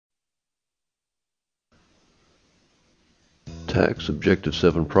TAKS Objective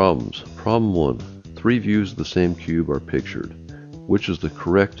 7 problems. Problem 1. Three views of the same cube are pictured. Which is the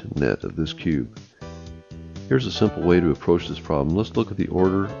correct net of this cube? Here's a simple way to approach this problem. Let's look at the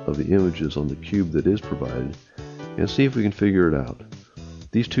order of the images on the cube that is provided and see if we can figure it out.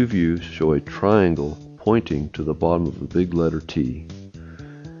 These two views show a triangle pointing to the bottom of the big letter T.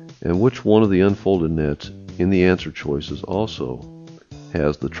 And which one of the unfolded nets in the answer choices also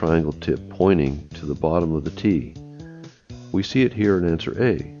has the triangle tip pointing to the bottom of the T? We see it here in answer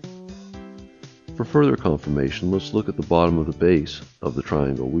A. For further confirmation, let's look at the bottom of the base of the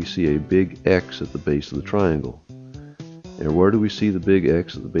triangle. We see a big X at the base of the triangle. And where do we see the big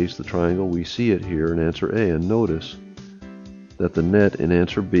X at the base of the triangle? We see it here in answer A, and notice that the net in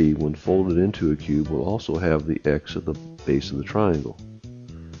answer B, when folded into a cube, will also have the X at the base of the triangle.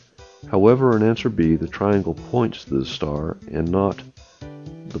 However, in answer B, the triangle points to the star and not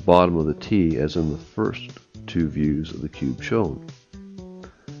the bottom of the T as in the first two views of the cube shown.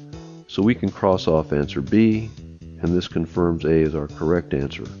 So we can cross off answer B, and this confirms A is our correct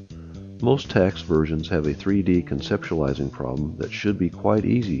answer. Most TAKS versions have a 3D conceptualizing problem that should be quite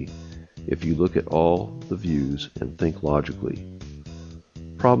easy if you look at all the views and think logically.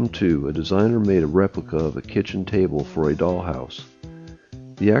 Problem 2. A designer made a replica of a kitchen table for a dollhouse.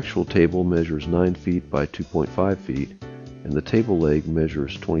 The actual table measures 9 feet by 2.5 feet, and the table leg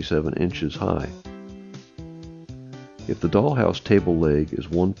measures 27 inches high. If the dollhouse table leg is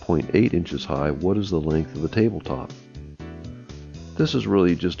 1.8 inches high, what is the length of the tabletop? This is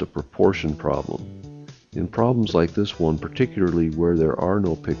really just a proportion problem. In problems like this one, particularly where there are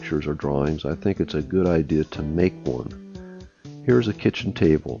no pictures or drawings, I think it's a good idea to make one. Here's a kitchen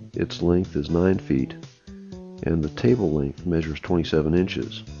table. Its length is 9 feet, and the table length measures 27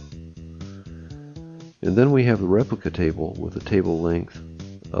 inches. And then we have the replica table with a table leg length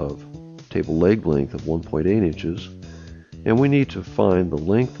of 1.8 inches, and we need to find the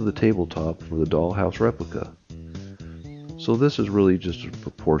length of the tabletop for the dollhouse replica. So this is really just a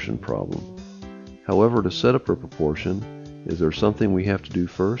proportion problem. However, to set up a proportion, is there something we have to do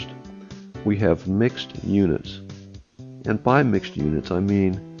first? We have mixed units. And by mixed units, I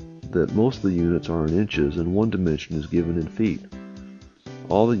mean that most of the units are in inches and one dimension is given in feet.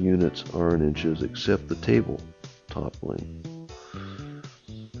 All the units are in inches except the tabletop length.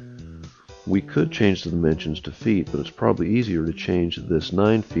 We could change the dimensions to feet, but it's probably easier to change this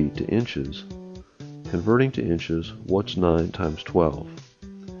 9 feet to inches. Converting to inches, what's 9 times 12?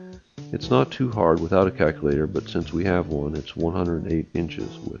 It's not too hard without a calculator, but since we have one, it's 108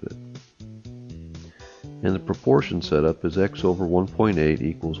 inches with it. And the proportion setup is x over 1.8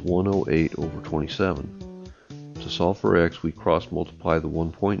 equals 108 over 27. To solve for x, we cross multiply the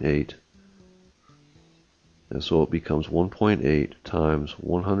 1.8, and so it becomes 1.8 times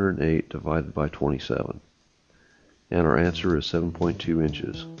 108 divided by 27. And our answer is 7.2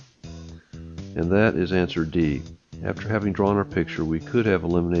 inches. And that is answer D. After having drawn our picture, we could have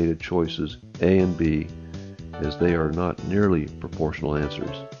eliminated choices A and B, as they are not nearly proportional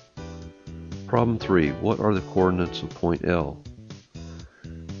answers. Problem 3. What are the coordinates of point L?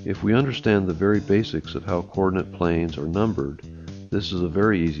 If we understand the very basics of how coordinate planes are numbered, this is a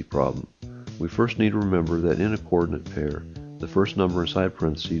very easy problem. We first need to remember that in a coordinate pair, the first number inside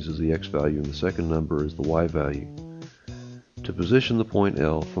parentheses is the x value and the second number is the y value. To position the point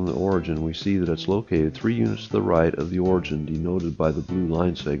L from the origin, we see that it's located 3 units to the right of the origin, denoted by the blue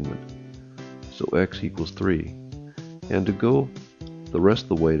line segment. So x equals 3. And to go the rest of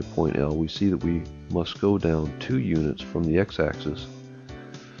the way to point L, we see that we must go down 2 units from the x-axis.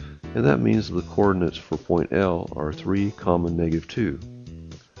 And that means that the coordinates for point L are 3, -2.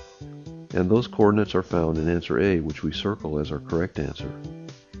 And those coordinates are found in answer A, which we circle as our correct answer.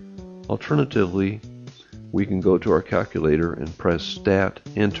 Alternatively, we can go to our calculator and press Stat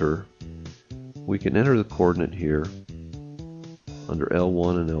Enter. We can enter the coordinate here under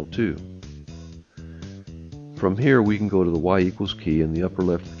L1 and L2. From here we can go to the y equals key in the upper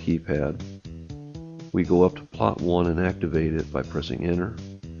left of the keypad. We go up to plot 1 and activate it by pressing Enter.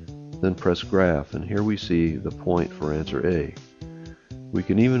 Then press Graph, and here we see the point for answer A. We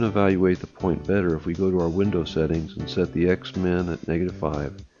can even evaluate the point better if we go to our window settings and set the x-min at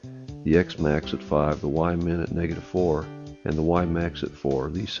 -5, the x-max at 5, the y-min at -4, and the y-max at 4.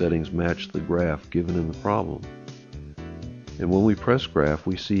 These settings match the graph given in the problem. And when we press Graph,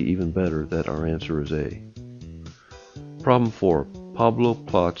 we see even better that our answer is A. Problem 4. Pablo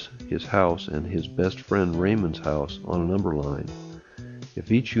plots his house and his best friend Raymond's house on a number line.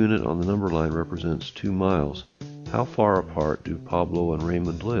 If each unit on the number line represents 2 miles, how far apart do Pablo and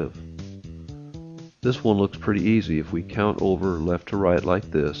Raymond live? This one looks pretty easy. If we count over left to right like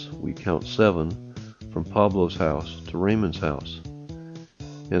this, we count 7, from Pablo's house to Raymond's house.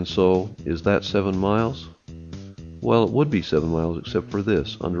 And so, is that 7 miles? Well, it would be 7 miles except for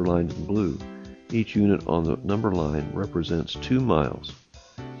this, underlined in blue. Each unit on the number line represents 2 miles.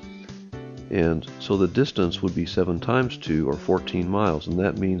 And so the distance would be 7 times 2, or 14 miles, and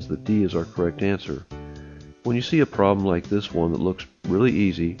that means that D is our correct answer. When you see a problem like this one that looks really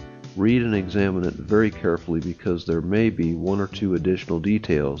easy, read and examine it very carefully, because there may be 1 or 2 additional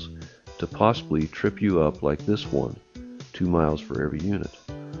details to possibly trip you up, like this one, 2 miles for every unit.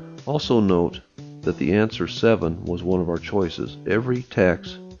 Also note that the answer 7 was one of our choices. Every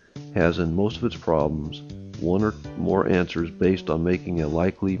TAKS has in most of its problems 1 or more answers based on making a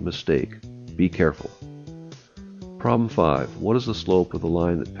likely mistake. Be careful. Problem 5. What is the slope of the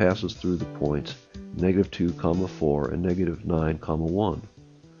line that passes through the points -2, 4 and -9, 1?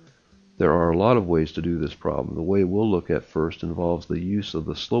 There are a lot of ways to do this problem. The way we'll look at first involves the use of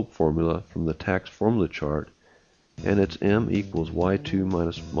the slope formula from the TAKS formula chart, and it's m equals y2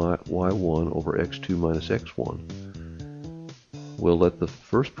 minus y1 over x2 minus x1. We'll let the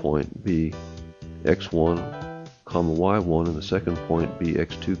first point be x1, y1, and the second point be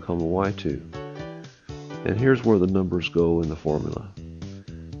x2, y2. And here's where the numbers go in the formula.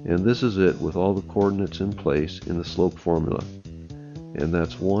 And this is it with all the coordinates in place in the slope formula. And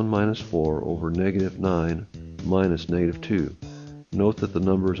that's 1 minus 4 over -9 minus -2. Note that the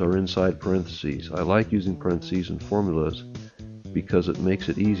numbers are inside parentheses. I like using parentheses in formulas because it makes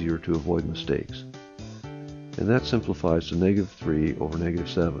it easier to avoid mistakes. And that simplifies to -3 over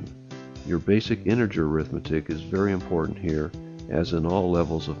 -7. Your basic integer arithmetic is very important here, as in all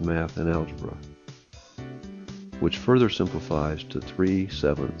levels of math and algebra, which further simplifies to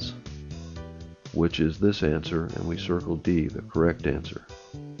 3/7, which is this answer, and we circle D, the correct answer.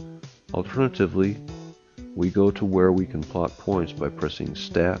 Alternatively, we go to where we can plot points by pressing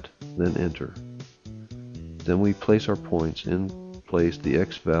Stat, then Enter. Then we place our points in place, the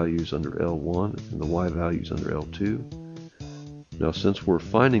x values under L1 and the y values under L2. Now, since we're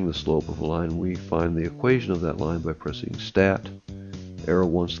finding the slope of a line, we find the equation of that line by pressing Stat, arrow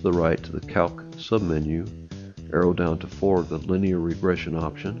once to the right to the Calc submenu, arrow down to 4, the linear regression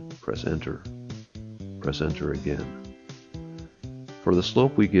option, press Enter. Press Enter again. For the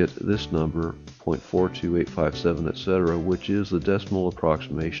slope we get this number, 0.42857, etc., which is the decimal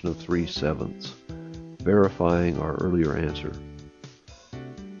approximation of 3/7, verifying our earlier answer.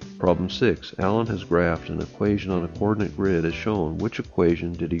 Problem 6. Alan has graphed an equation on a coordinate grid as shown. Which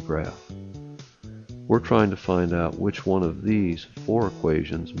equation did he graph? We're trying to find out which one of these 4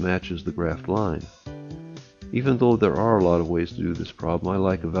 equations matches the graphed line. Even though there are a lot of ways to do this problem, I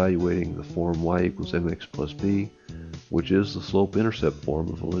like evaluating the form y equals mx plus b, which is the slope-intercept form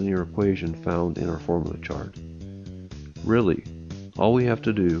of a linear equation found in our formula chart. Really, all we have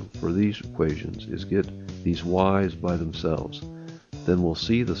to do for these equations is get these y's by themselves. Then we'll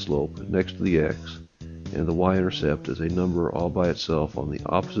see the slope next to the x, and the y-intercept as a number all by itself on the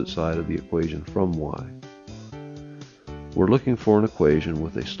opposite side of the equation from y. We're looking for an equation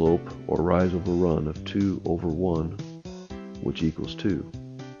with a slope or rise over run of 2 over 1, which equals 2.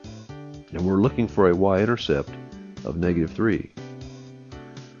 And we're looking for a y-intercept of -3.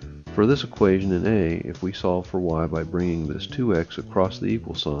 For this equation in A, if we solve for y by bringing this 2x across the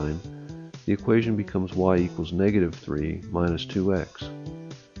equal sign, the equation becomes y equals -3 minus 2x.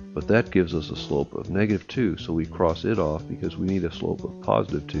 But that gives us a slope of -2, so we cross it off because we need a slope of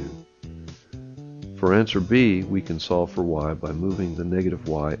 +2. For answer B, we can solve for y by moving the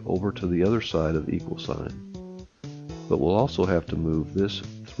 -y over to the other side of the equal sign. But we'll also have to move this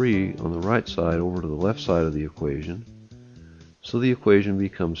 3 on the right side over to the left side of the equation, so the equation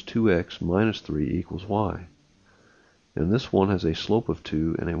becomes 2x minus 3 equals y. And this one has a slope of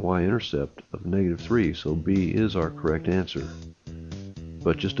 2 and a y-intercept of -3, so B is our correct answer.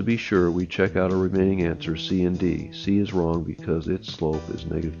 But just to be sure, we check out our remaining answers C and D. C is wrong because its slope is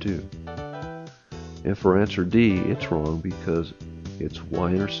 -2. And for answer D, it's wrong because its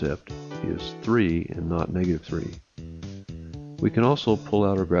y-intercept is 3 and not -3. We can also pull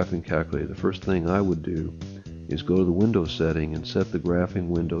out our graphing calculator. The first thing I would do is go to the window setting and set the graphing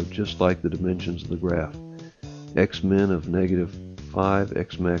window just like the dimensions of the graph. X min of -5,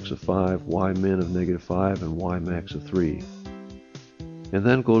 X max of 5, Y min of -5, and Y max of 3. And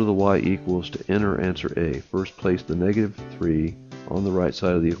then go to the Y equals to enter answer A. First place the -3 on the right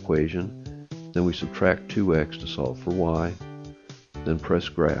side of the equation, then we subtract 2x to solve for y, then press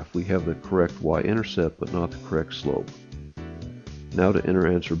graph. We have the correct y-intercept but not the correct slope. Now to enter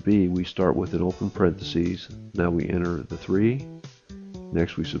answer B, we start with an open parentheses. Now we enter the 3,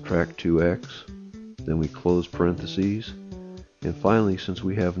 next we subtract 2x, then we close parentheses, And finally, since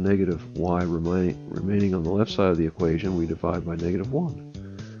we have negative y remaining on the left side of the equation, we divide by negative 1.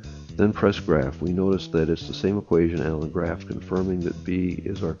 Then press graph. We notice that it's the same equation on the graph, confirming that B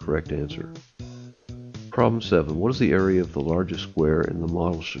is our correct answer. Problem 7. What is the area of the largest square in the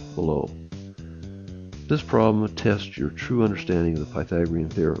model below? This problem tests your true understanding of the Pythagorean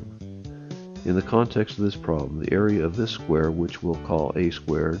Theorem. In the context of this problem, the area of this square, which we'll call a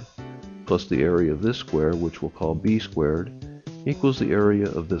squared, plus the area of this square, which we'll call b squared, equals the area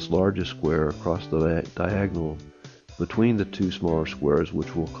of this largest square across the diagonal between the two smaller squares,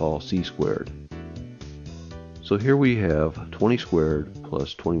 which we'll call c squared. So here we have 20 squared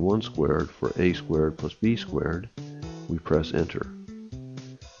plus 21 squared for a squared plus b squared. We press enter.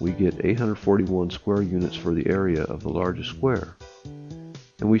 We get 841 square units for the area of the largest square.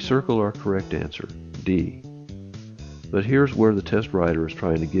 And we circle our correct answer, D. But here's where the test writer is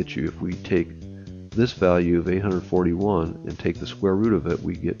trying to get you. If we take this value of 841 and take the square root of it,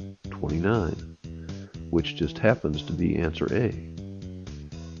 we get 29, which just happens to be answer A.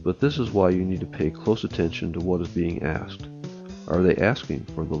 But this is why you need to pay close attention to what is being asked. Are they asking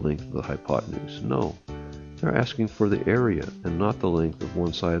for the length of the hypotenuse? No. They're asking for the area and not the length of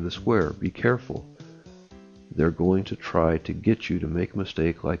one side of the square. Be careful. They're going to try to get you to make a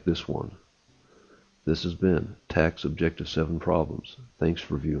mistake like this one. This has been TAKS Objective 7 Problems. Thanks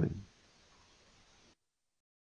for viewing.